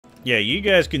Yeah, you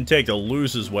guys can take the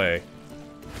loser's way.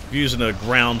 Using a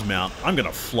ground mount. I'm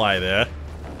gonna fly there.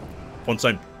 Once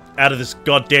I'm out of this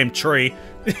goddamn tree.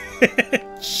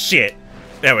 Shit.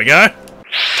 There we go.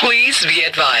 Please be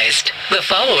advised, the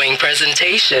following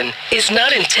presentation is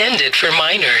not intended for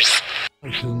minors.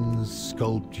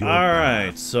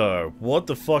 Alright, so, what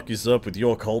the fuck is up with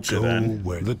your culture then?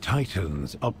 Where the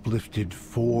Titans uplifted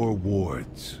 4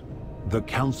 wards. The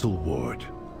Council Ward,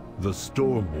 the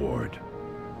Storm Ward,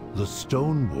 the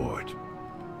Stone Ward,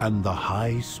 and the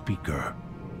High Speaker,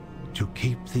 to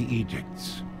keep the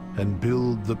edicts and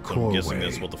build the So I'm guessing Coreway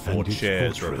that's what the 4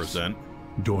 chairs represent.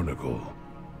 Dornagal.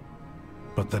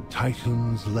 But the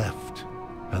Titans left,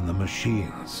 and the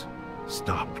machines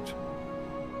stopped.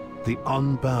 The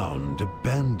Unbound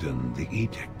abandoned the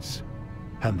edicts,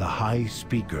 and the High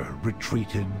Speaker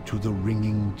retreated to the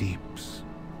Ringing Deeps.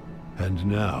 And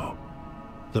now,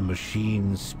 the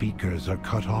machine speakers are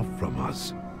cut off from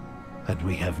us, and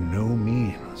we have no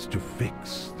means to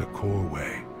fix the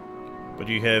Coreway. But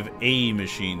you have a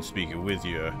machine speaker with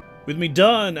you. With me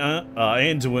done,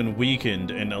 Anduin weakened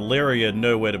and Illyria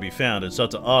nowhere to be found, it's up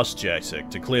to us,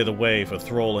 Jaxic, to clear the way for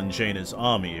Thrall and Jaina's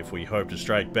army if we hope to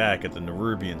strike back at the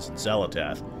Nerubians and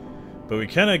Xalatath. But we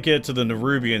cannot get to the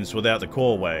Nerubians without the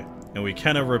Coreway, and we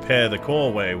cannot repair the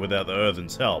Coreway without the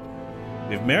Earthen's help.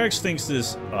 If Merrick thinks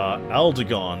this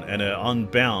Aldegon and her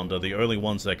Unbound are the only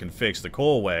ones that can fix the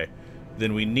Coreway,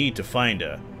 then we need to find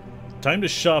her. Time to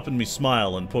sharpen me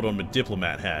smile and put on my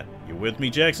diplomat hat. You with me,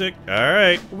 Jaxic?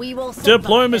 Alright.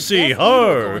 Diplomacy,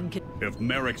 ho! If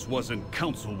Merrick's wasn't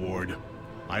Council Ward,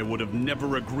 I would have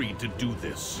never agreed to do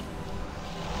this.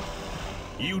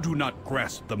 You do not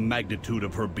grasp the magnitude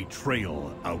of her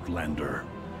betrayal, Outlander.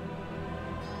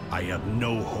 I have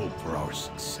no hope for our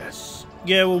success.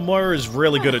 Yeah, well, Moira's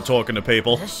really good at talking to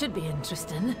people. This should be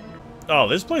interesting. Oh,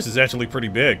 this place is actually pretty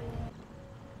big.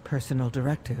 Personal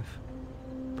directive.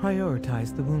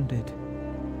 Prioritize the wounded.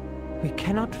 We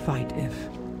cannot fight if...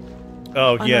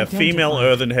 Oh, yeah, female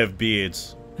Earthen have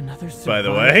beards. Another by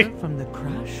the way. From the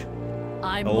crash?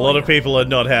 I'm a lot of people are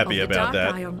not happy of the about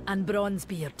Dark that. Iron and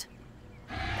Bronzebeard.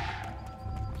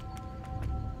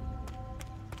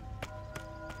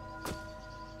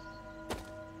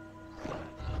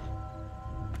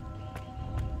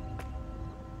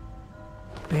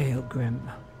 Baelgrim.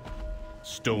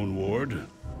 Stone Ward?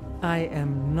 I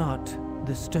am not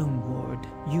the Stone Ward.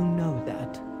 You know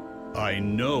that. I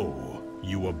know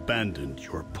you abandoned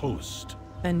your post.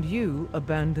 And you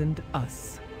abandoned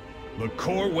us. The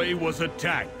Coreway was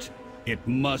attacked. It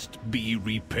must be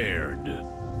repaired.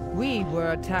 We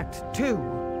were attacked too.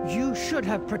 You should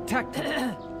have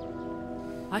protected.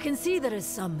 I can see there is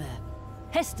some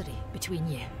history between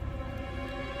you.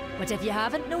 But if you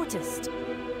haven't noticed,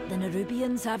 the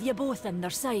Nerubians have you both in their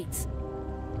sights.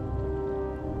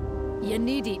 You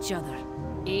need each other,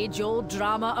 age-old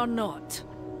drama or not.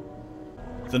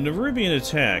 The Nerubian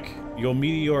attack, your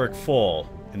meteoric fall,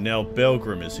 and now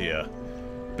Baelgrim is here.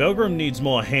 Baelgrim needs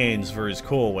more hands for his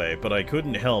Coreway, but I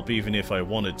couldn't help even if I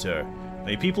wanted to.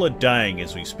 My people are dying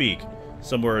as we speak.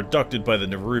 Some were abducted by the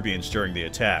Nerubians during the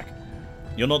attack.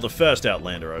 You're not the first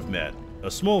Outlander I've met. A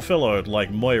small fellow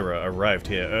like Moira arrived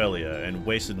here earlier and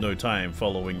wasted no time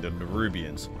following the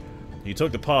Nerubians. He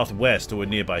took the path west to a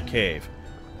nearby cave.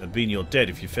 I'd been your dead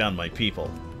if you found my people.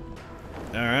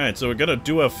 Alright, so we're gonna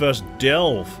do our first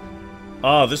delve.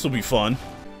 Ah, this will be fun.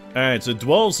 Alright, so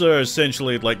dwells are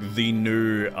essentially like the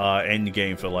new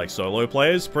endgame for like solo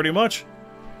players, pretty much.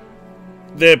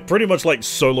 They're pretty much like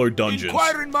solo dungeons.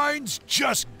 Inquiring minds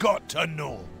just got to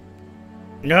know.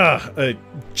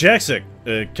 Jaxic,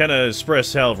 kinda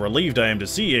express how relieved I am to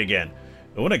see you again.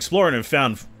 I went exploring and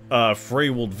found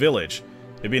Freywald Village.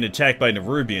 They'd been attacked by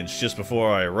Nerubians just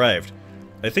before I arrived.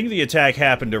 I think the attack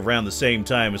happened around the same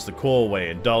time as the Coreway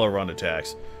and Dalaran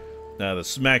attacks. The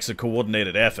smacks a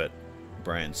coordinated effort.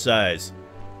 Brian sighs.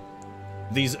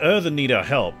 These Earthen need our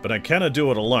help, but I cannot do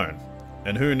it alone.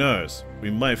 And who knows, we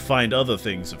might find other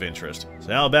things of interest.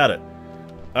 So how about it?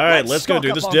 Alright, let's go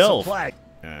do this delve. Alright,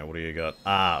 what do you got?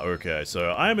 Ah, okay,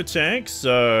 so I'm a tank,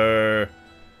 so...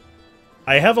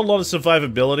 I have a lot of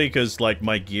survivability because, like,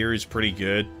 my gear is pretty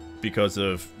good because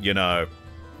of, you know,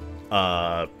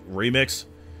 remix.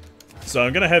 So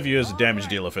I'm gonna have you as a damage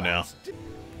dealer for now.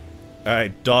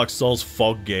 Alright, Dark Souls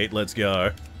Fog Gate, let's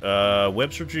go.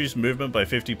 Webs reduce movement by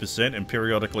 50% and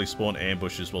periodically spawn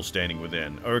ambushes while standing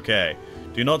within. Okay.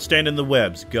 Do not stand in the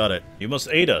webs, got it. You must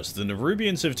aid us, the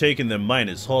Nerubians have taken their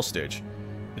miners hostage.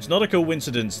 It's not a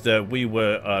coincidence that we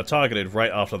were targeted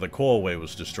right after the Coreway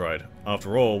was destroyed.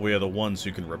 After all, we are the ones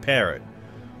who can repair it.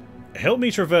 Help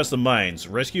me traverse the mines,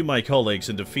 rescue my colleagues,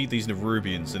 and defeat these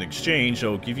Nerubians. In exchange, I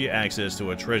will give you access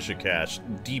to a treasure cache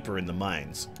deeper in the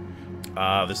mines.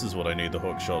 Ah, this is what I need the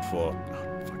hook shot for.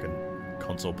 Oh, fucking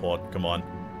console port, come on.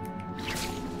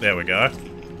 There we go.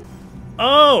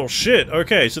 Oh, shit,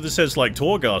 okay, so this has, like,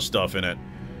 Torgar stuff in it.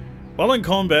 While in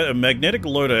combat, a magnetic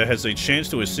loader has a chance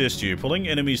to assist you, pulling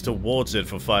enemies towards it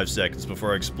for 5 seconds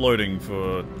before exploding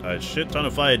for a shit ton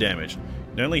of fire damage.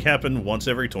 It only happen once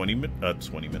every 20 minutes.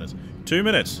 2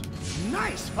 minutes.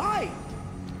 Nice fight!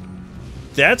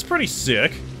 That's pretty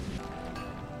sick.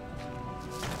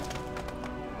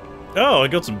 Oh, I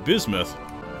got some bismuth.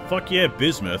 Fuck yeah,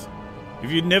 bismuth.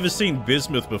 If you've never seen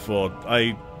bismuth before,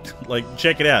 like,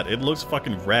 check it out. It looks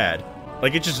fucking rad.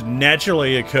 Like, it just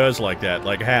naturally occurs like that.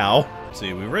 Like, how?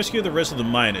 See, we rescue the rest of the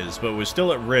miners, but we're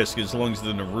still at risk as long as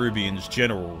the Nerubians'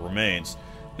 general remains.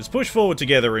 Let's push forward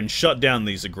together and shut down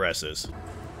these aggressors.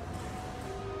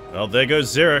 Well, there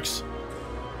goes Xerix.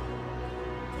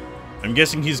 I'm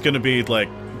guessing he's gonna be, like,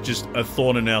 just a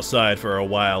thorn in our side for a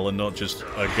while and not just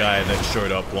a guy that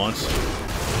showed up once.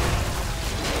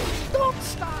 Don't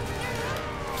stop!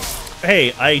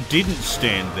 Hey, I didn't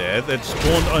stand there. That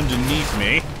spawned underneath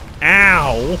me.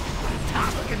 Ow!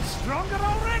 I'm looking stronger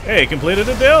already! Hey, completed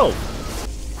a delve!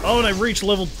 Oh, and I reached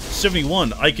level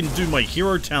 71. I can do my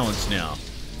hero talents now.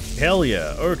 Hell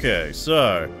yeah. Okay,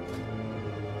 so...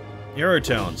 hero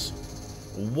talents.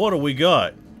 What do we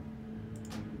got?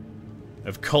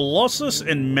 Of Colossus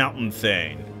and Mountain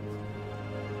Thane.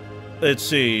 Let's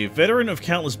see. Veteran of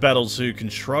countless battles who can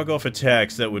shrug off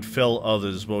attacks that would fell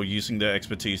others while using their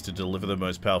expertise to deliver the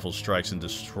most powerful strikes and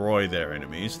destroy their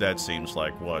enemies. That seems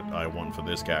like what I want for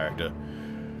this character.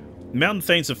 Mountain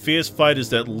Thanes are fierce fighters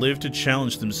that live to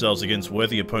challenge themselves against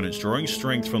worthy opponents, drawing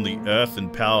strength from the earth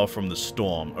and power from the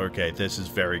storm. Okay, this is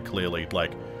very clearly,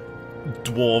 like,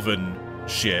 dwarven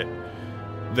shit.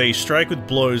 They strike with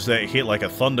blows that hit like a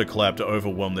thunderclap to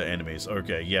overwhelm their enemies.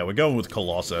 Okay, yeah, we're going with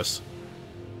Colossus.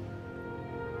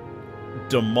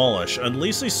 Demolish.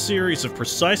 Unleash a series of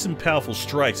precise and powerful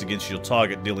strikes against your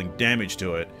target, dealing damage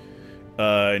to it.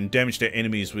 And damage to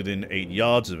enemies within 8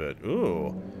 yards of it.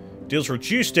 Ooh. Deals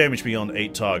reduced damage beyond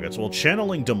 8 targets. While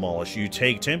channeling Demolish, you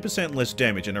take 10% less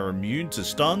damage and are immune to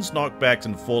stuns, knockbacks,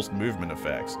 and forced movement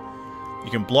effects.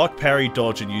 You can block, parry,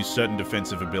 dodge, and use certain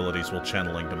defensive abilities while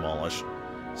channeling Demolish.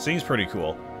 Seems pretty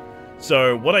cool.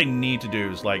 So, what I need to do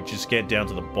is, like, just get down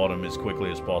to the bottom as quickly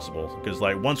as possible. Because,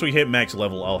 like, once we hit max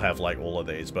level, I'll have, like, all of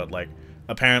these. But, like,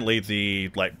 apparently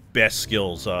the, like, best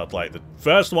skills are, like, the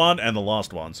first one and the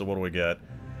last one. So, what do we get?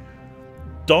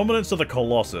 Dominance of the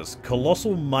Colossus.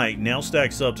 Colossal Might now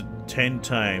stacks up to 10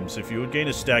 times. If you would gain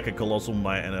a stack of Colossal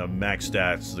Might and a max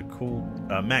stacks, the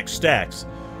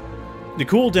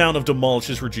cooldown of Demolish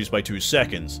is reduced by 2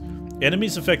 seconds.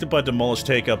 Enemies affected by Demolish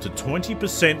take up to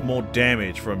 20% more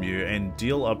damage from you and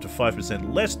deal up to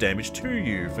 5% less damage to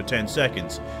you for 10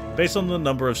 seconds, based on the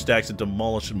number of stacks of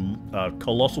Demolish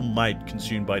Colossal Might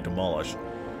consumed by Demolish.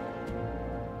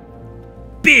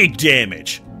 Big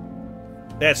damage!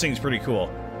 That seems pretty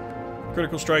cool.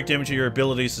 Critical strike damage of your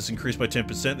abilities is increased by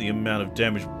 10%. The amount of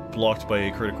damage blocked by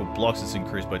a critical blocks is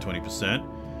increased by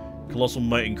 20%. Colossal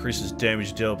Might increases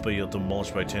damage dealt by your Demolish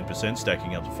by 10%,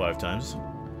 stacking up to 5 times.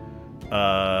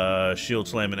 Shield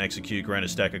Slam and Execute grant a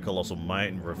stack of Colossal Might,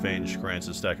 and Revenge grants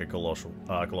a stack of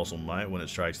Colossal Might when it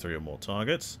strikes 3 or more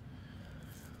targets.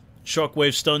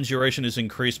 Shockwave stun duration is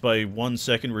increased by 1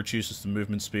 second, reduces the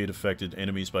movement speed affected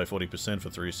enemies by 40% for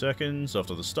 3 seconds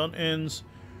after the stun ends.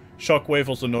 Shockwave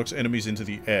also knocks enemies into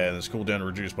the air, and its cooldown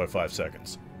reduced by 5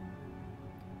 seconds.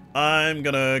 I'm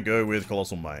gonna go with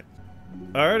Colossal Might.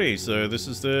 Alrighty, so this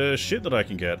is the shit that I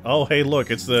can get. Oh, hey look,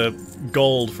 it's the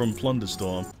gold from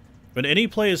Plunderstorm. When any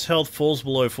player's health falls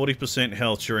below 40%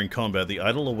 health during combat, the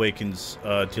idol awakens,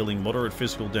 dealing moderate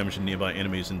physical damage to nearby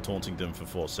enemies and taunting them for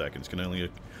 4 seconds. Can only...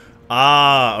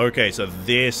 Ah, okay, so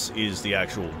this is the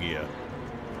actual gear.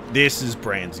 This is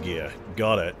Brand's gear.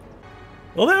 Got it.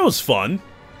 Well, that was fun.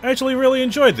 I actually really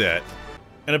enjoyed that.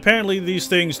 And apparently these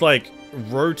things, like,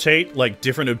 rotate, like,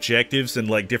 different objectives and,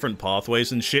 like, different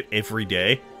pathways and shit every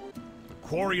day. The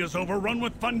quarry is overrun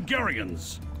with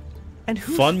Fungarians. And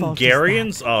whose fault is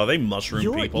Fungarians? that? Oh, they mushroom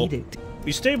Your people. edict.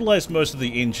 We stabilized most of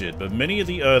the injured, but many of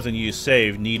the Earthen you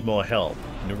saved need more help.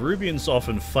 Nerubians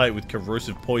often fight with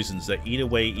corrosive poisons that eat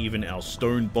away even our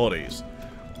stone bodies.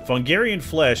 Fungarian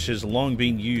flesh has long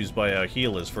been used by our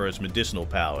healers for its medicinal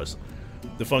powers.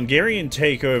 The Fungarian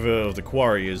takeover of the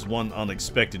quarry is one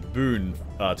unexpected boon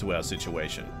to our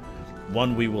situation.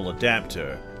 One we will adapt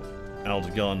to.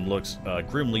 Aldegon looks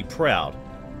grimly proud.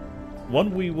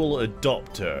 One we will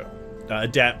adapt to,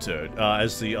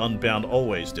 as the Unbound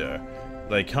always do.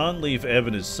 I can't leave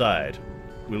Ebener's side.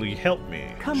 Will you help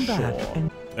me? Come back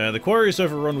and... The quarry is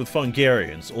overrun with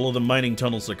Fungarians. All of the mining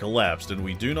tunnels are collapsed, and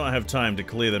we do not have time to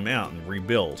clear them out and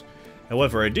rebuild.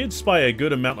 However, I did spy a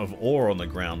good amount of ore on the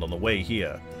ground on the way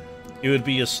here. It would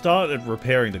be a start at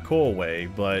repairing the causeway,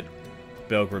 but...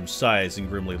 Belgrim sighs and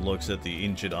grimly looks at the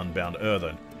injured, unbound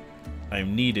earthen. I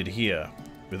am needed here.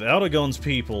 With Aldegon's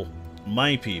people,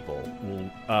 my people,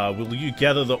 will you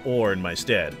gather the ore in my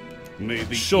stead?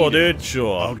 Maybe. Sure, dude,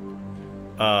 sure.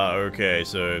 Okay,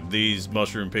 so these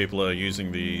mushroom people are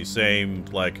using the same,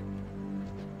 like,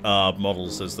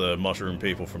 models as the mushroom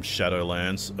people from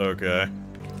Shadowlands. Okay.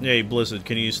 Hey, Blizzard,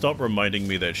 can you stop reminding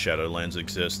me that Shadowlands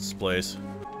exists, please?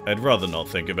 I'd rather not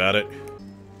think about it.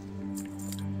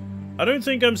 I don't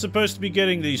think I'm supposed to be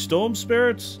getting the storm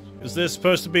spirits. Is this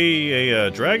supposed to be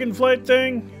a dragonflight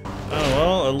thing? Oh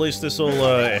well, at least this will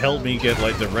help me get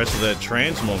like the rest of that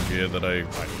transmog gear that I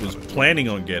was planning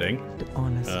on getting.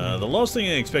 Honestly. The last thing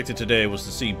I expected today was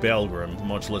to see Belgrim,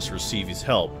 much less receive his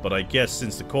help, but I guess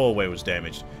since the causeway was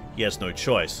damaged, he has no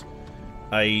choice.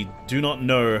 I do not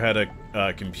know how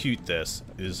to compute this.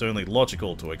 It is only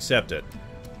logical to accept it.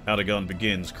 Aldegon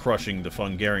begins crushing the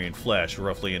Fungarian flesh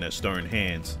roughly in her stone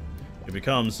hands. It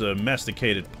becomes a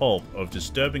masticated pulp of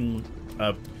disturbing...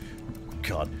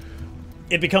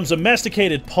 It becomes a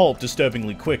masticated pulp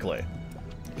disturbingly quickly.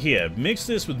 Here, mix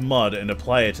this with mud and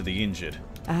apply it to the injured.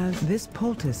 As this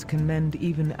poultice can mend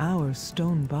even our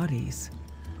stone bodies.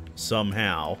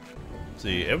 Somehow.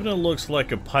 See, Ebener looks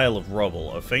like a pile of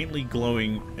rubble. A faintly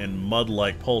glowing and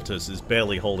mud-like poultice is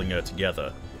barely holding her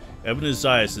together. Ebener's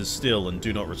eyes are still and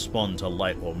do not respond to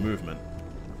light or movement.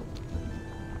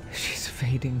 She's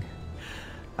fading.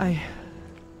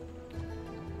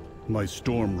 My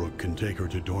Stormrook can take her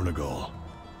to Dornegal.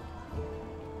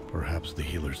 Perhaps the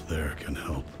healers there can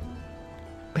help.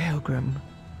 Belgrim,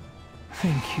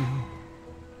 thank you.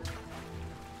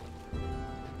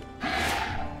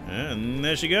 And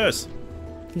there she goes.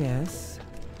 Yes,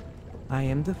 I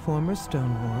am the former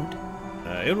Stone Ward.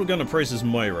 Ilragana praises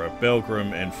Moira,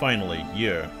 Belgrim, and finally,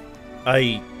 you.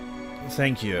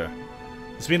 Thank you.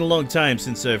 It's been a long time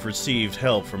since I've received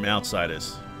help from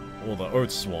outsiders. Or the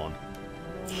Oathsworn.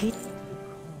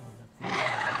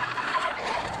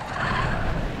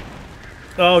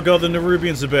 Oh god, the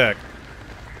Nerubians are back.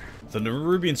 The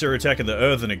Nerubians are attacking the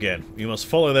Earthen again. We must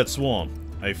follow that swarm.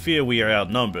 I fear we are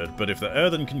outnumbered, but if the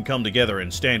Earthen can come together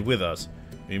and stand with us,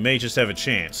 we may just have a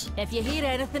chance. If you hear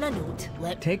anything I note,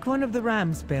 Take one of the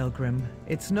rams, Belgrim.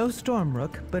 It's no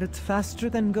Stormrook, but it's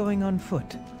faster than going on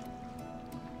foot.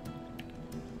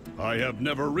 I have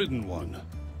never ridden one,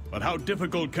 but how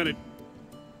difficult can it...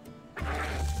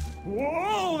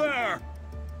 Whoa there!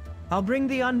 I'll bring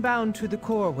the Unbound to the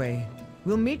causeway.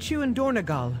 We'll meet you in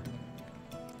Dornegal.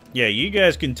 Yeah, you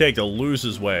guys can take the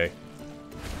loser's way.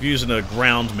 Using a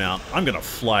ground mount. I'm gonna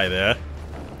fly there.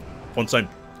 Once I'm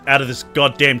out of this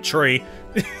goddamn tree.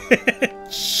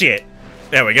 Shit.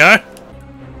 There we go.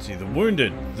 See, the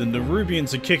wounded. The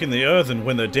Nerubians are kicking the Earthen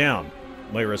when they're down.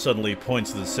 Moira suddenly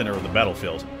points to the center of the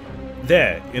battlefield.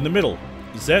 There, in the middle.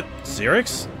 Is that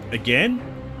Xerix? Again?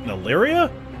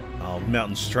 Illyria? Oh,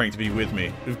 mountain strength be with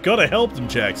me. We've got to help them,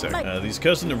 Jackson. These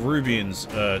cursed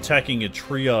Nerubians are attacking a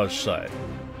triage site.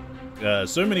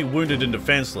 So many wounded and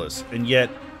defenseless, and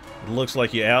yet it looks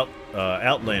like your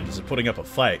Outlanders are putting up a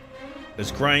fight.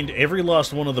 Let's grind every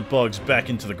last one of the bugs back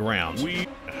into the ground.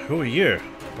 Who are you?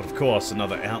 But of course,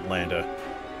 another Outlander.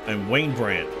 I'm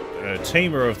Wainbrand,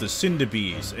 tamer of the Cinder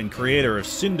Bees and creator of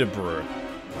Cinder Brew.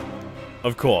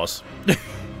 Of course.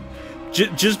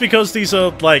 Just because these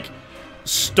are, like,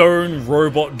 stone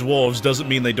robot dwarves doesn't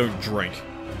mean they don't drink.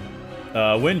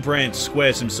 Wainbrand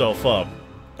squares himself up,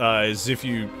 as if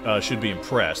you should be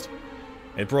impressed.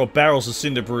 It brought barrels of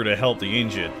Cinder Brew to help the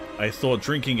injured. I thought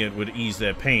drinking it would ease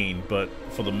their pain, but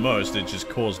for the most, it just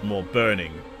caused more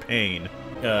burning pain.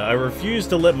 I refuse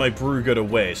to let my brew go to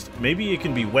waste. Maybe it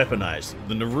can be weaponized.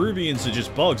 The Nerubians are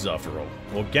just bugs after all,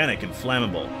 organic and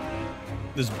flammable.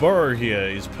 This burrow here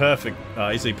is perfect.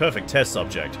 Is a perfect test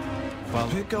subject. I'll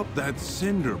pick up that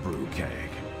Cinder Brew keg.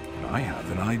 I have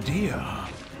an idea.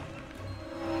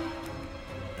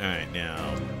 Alright,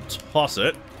 now toss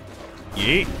it.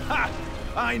 Yeet. Ha!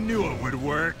 I knew it would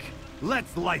work.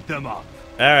 Let's light them up.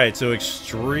 Alright, so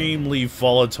extremely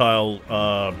volatile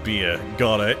beer.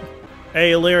 Got it.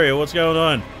 Hey, Illyria, what's going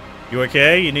on? You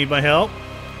okay? You need my help?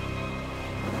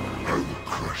 I will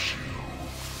crush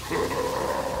you.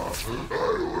 I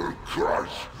will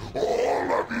crush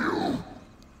all of you.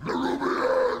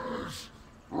 Nerubians,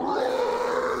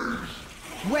 rise!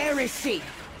 Where is she?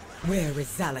 Where is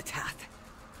Xalatath?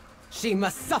 She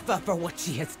must suffer for what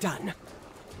she has done.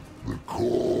 The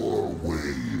core way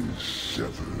is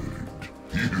severed.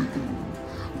 You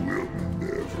will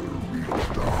never reach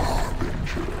the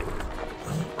Harbinger.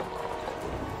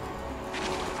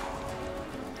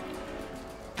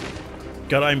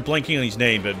 God, I'm blanking on his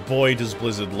name, but boy does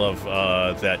Blizzard love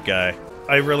that guy.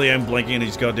 I really am blanking on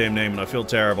his goddamn name, and I feel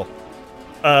terrible.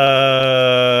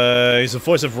 He's the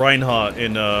voice of Reinhardt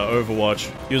in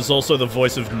Overwatch. He was also the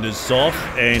voice of N'Zoth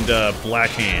and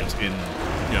Blackhand in,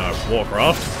 you know,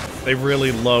 Warcraft. They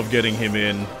really love getting him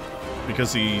in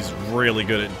because he's really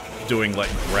good at doing like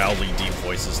growly deep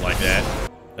voices like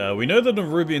that. We know the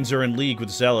Nerubians are in league with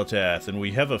Xal'atath, and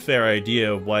we have a fair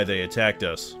idea of why they attacked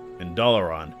us in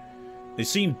Dalaran. They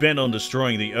seem bent on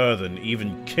destroying the Earthen,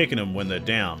 even kicking them when they're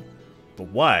down. But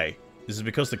why? Is it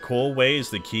because the core way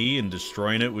is the key and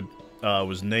destroying it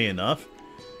was nay enough?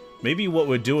 Maybe what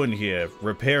we're doing here,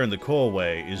 repairing the core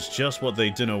way, is just what they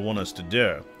didn't want us to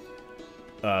do.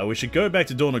 We should go back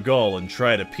to Dornagol and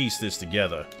try to piece this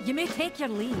together. You may take your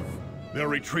leave. They're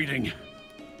retreating.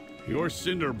 Your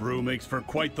Cinder Brew makes for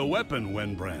quite the weapon,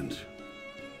 Wenbrand.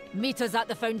 Meet us at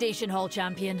the Foundation Hall,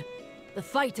 champion. The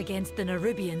fight against the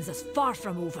Nerubians is far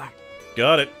from over.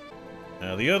 Got it.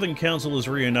 The Earthen Council is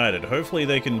reunited. Hopefully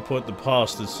they can put the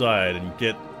past aside and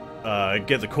get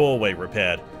the core way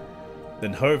repaired.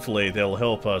 Then hopefully they'll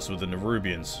help us with the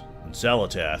Nerubians and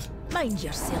Xal'atath. Mind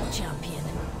yourself, champion.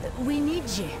 We need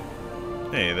you.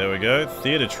 Hey, there we go.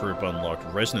 Theater Troupe unlocked.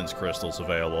 Resonance crystals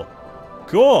available.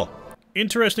 Cool.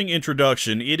 Interesting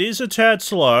introduction. It is a tad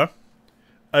slow.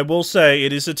 I will say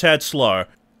it is a tad slow.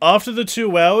 After the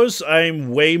 2 hours, I'm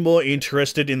way more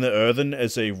interested in the Earthen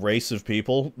as a race of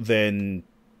people than,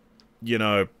 you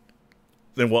know,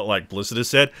 than what, like, Blizzard has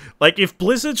said. Like, if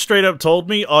Blizzard straight up told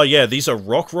me, oh yeah, these are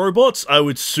rock robots, I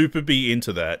would super be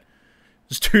into that.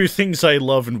 There's 2 things I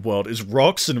love in the world, is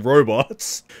rocks and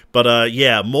robots. But,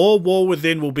 yeah, more War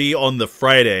Within will be on the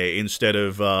Friday instead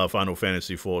of Final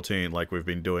Fantasy XIV, like we've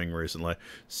been doing recently.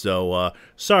 So,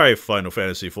 sorry, Final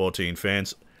Fantasy XIV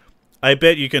fans. I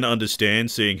bet you can understand,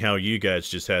 seeing how you guys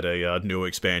just had a new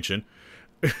expansion.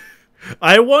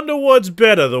 I wonder what's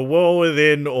better, the War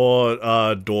Within or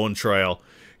Dawn Trail.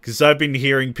 Because I've been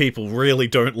hearing people really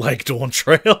don't like Dawn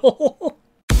Trail.